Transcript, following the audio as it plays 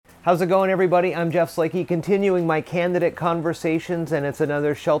How's it going, everybody? I'm Jeff Slakey, continuing my candidate conversations, and it's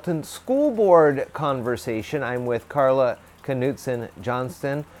another Shelton School Board conversation. I'm with Karla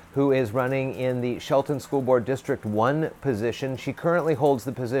Knudsen-Johnston, who is running in the Shelton School Board District 1 position. She currently holds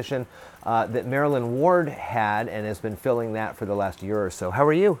the position that Marilyn Ward had and has been filling that for the last year or so. How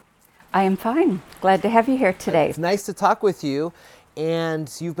are you? I am fine. Glad to have you here today. It's nice to talk with you. And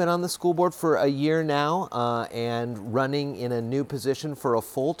you've been on the school board for a year now and running in a new position for a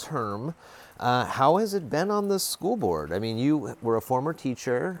full term. How has it been on the school board? I mean, you were a former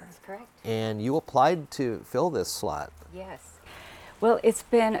teacher. That's correct. And you applied to fill this slot. Yes. Well, it's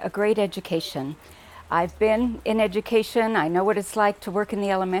been a great education. I've been in education. I know what it's like to work in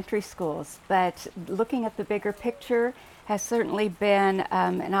the elementary schools, but looking at the bigger picture has certainly been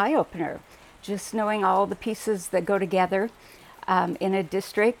an eye-opener. Just knowing all the pieces that go together in a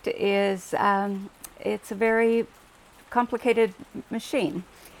district is, it's a very complicated machine.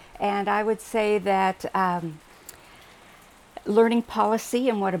 And I would say that learning policy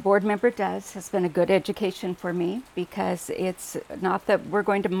and what a board member does has been a good education for me, because it's not that we're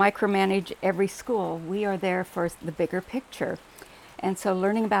going to micromanage every school. We are there for the bigger picture. And so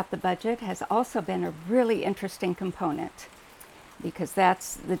learning about the budget has also been a really interesting component, because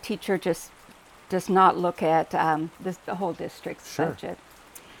that's the teacher just does not look at the whole district's budget.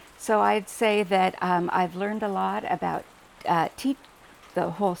 So I'd say that I've learned a lot about the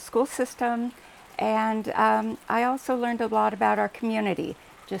whole school system, and I also learned a lot about our community,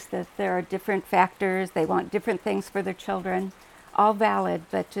 just that there are different factors. They want different things for their children, all valid,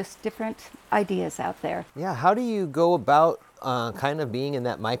 but just different ideas out there. Yeah, how do you go about kind of being in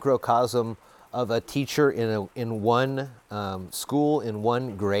that microcosm of a teacher in one school, in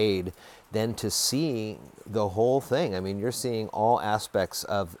one grade, then to see the whole thing? I mean, you're seeing all aspects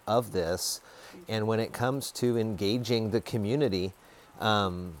of this, and when it comes to engaging the community,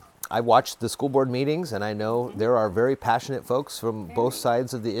 I watched the school board meetings, and I know there are very passionate folks from both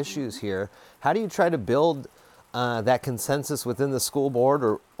sides of the issues here. How do you try to build that consensus within the school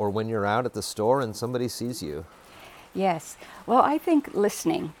board, or when you're out at the store and somebody sees you? Yes. Well, I think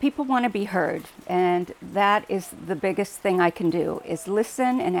listening. People want to be heard, and that is the biggest thing I can do, is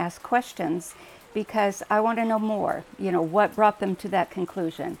listen and ask questions, because I want to know more, what brought them to that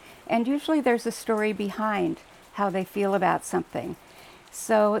conclusion. And usually there's a story behind how they feel about something.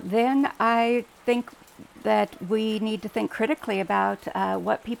 So then I think that we need to think critically about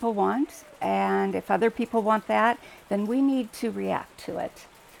what people want, and if other people want that, then we need to react to it,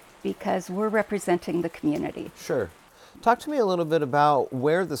 because we're representing the community. Sure. Talk to me a little bit about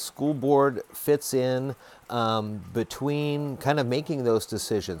where the school board fits in between kind of making those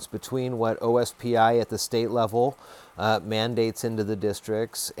decisions, between what OSPI at the state level mandates into the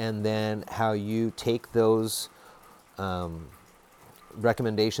districts, and then how you take those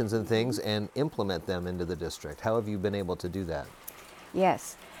recommendations and things and implement them into the district. How have you been able to do that?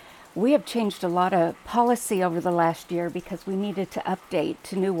 Yes. We have changed a lot of policy over the last year because we needed to update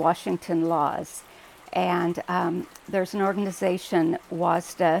to new Washington laws. And there's an organization,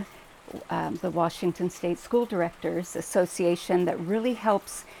 WASDA, the Washington State School Directors Association, that really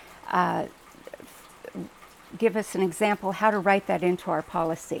helps give us an example how to write that into our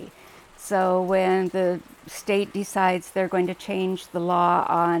policy. So when the state decides they're going to change the law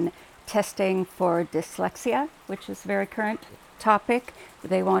on testing for dyslexia, which is a very current topic,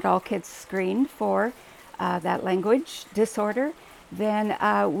 they want all kids screened for that language disorder, then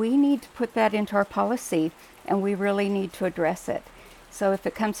we need to put that into our policy, and we really need to address it. So if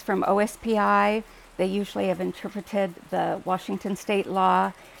it comes from OSPI, they usually have interpreted the Washington state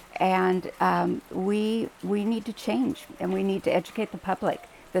law, and we need to change, and we need to educate the public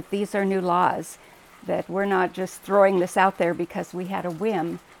that these are new laws, that we're not just throwing this out there because we had a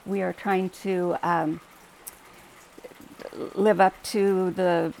whim. We are trying to live up to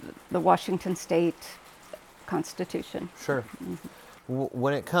the Washington state Constitution. Sure. Mm-hmm.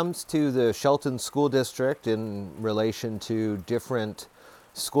 When it comes to the Shelton School District in relation to different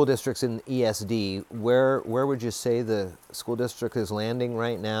school districts in ESD, where would you say the school district is landing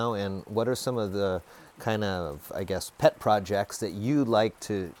right now, and what are some of the kind of, I guess, pet projects that you'd like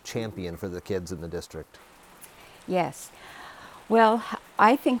to champion for the kids in the district? Yes. Well,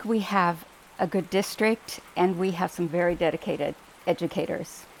 I think we have a good district, and we have some very dedicated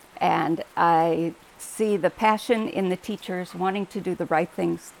educators. And I see the passion in the teachers wanting to do the right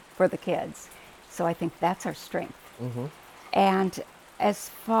things for the kids. So I think that's our strength. Mm-hmm. And as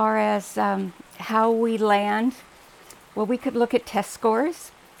far as how we land, well, we could look at test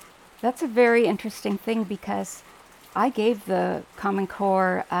scores. That's a very interesting thing, because I gave the Common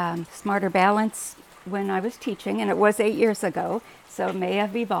Core Smarter Balance when I was teaching, and it was 8 years ago, so it may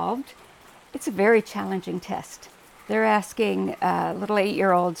have evolved. It's a very challenging test. They're asking little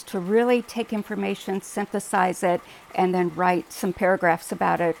 8-year-olds to really take information, synthesize it, and then write some paragraphs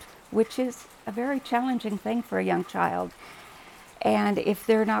about it, which is a very challenging thing for a young child. And if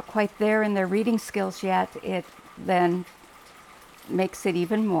they're not quite there in their reading skills yet, it then makes it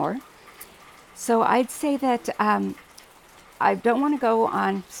even more. So I'd say that I don't want to go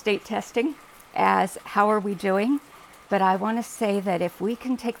on state testing as how are we doing, but I want to say that if we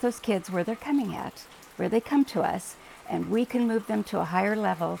can take those kids where they're coming at, where they come to us, and we can move them to a higher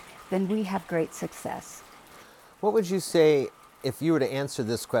level, then we have great success. What would you say if you were to answer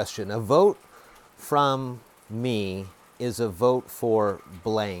this question? A vote from me is a vote for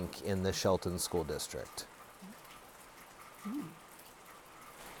blank in the Shelton School District.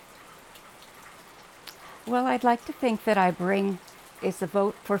 Well, I'd like to think that I bring is a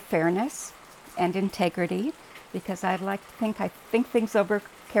vote for fairness and integrity, because I'd like to think I think things over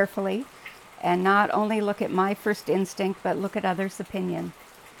carefully and not only look at my first instinct, but look at others' opinion.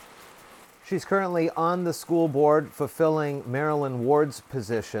 She's currently on the school board fulfilling Marilyn Ward's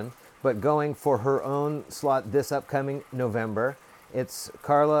position, but going for her own slot this upcoming November. It's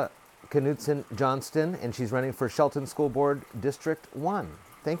Karla Knudsen-Johnston, and she's running for Shelton School Board District 1.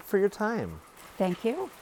 Thank you for your time. Thank you.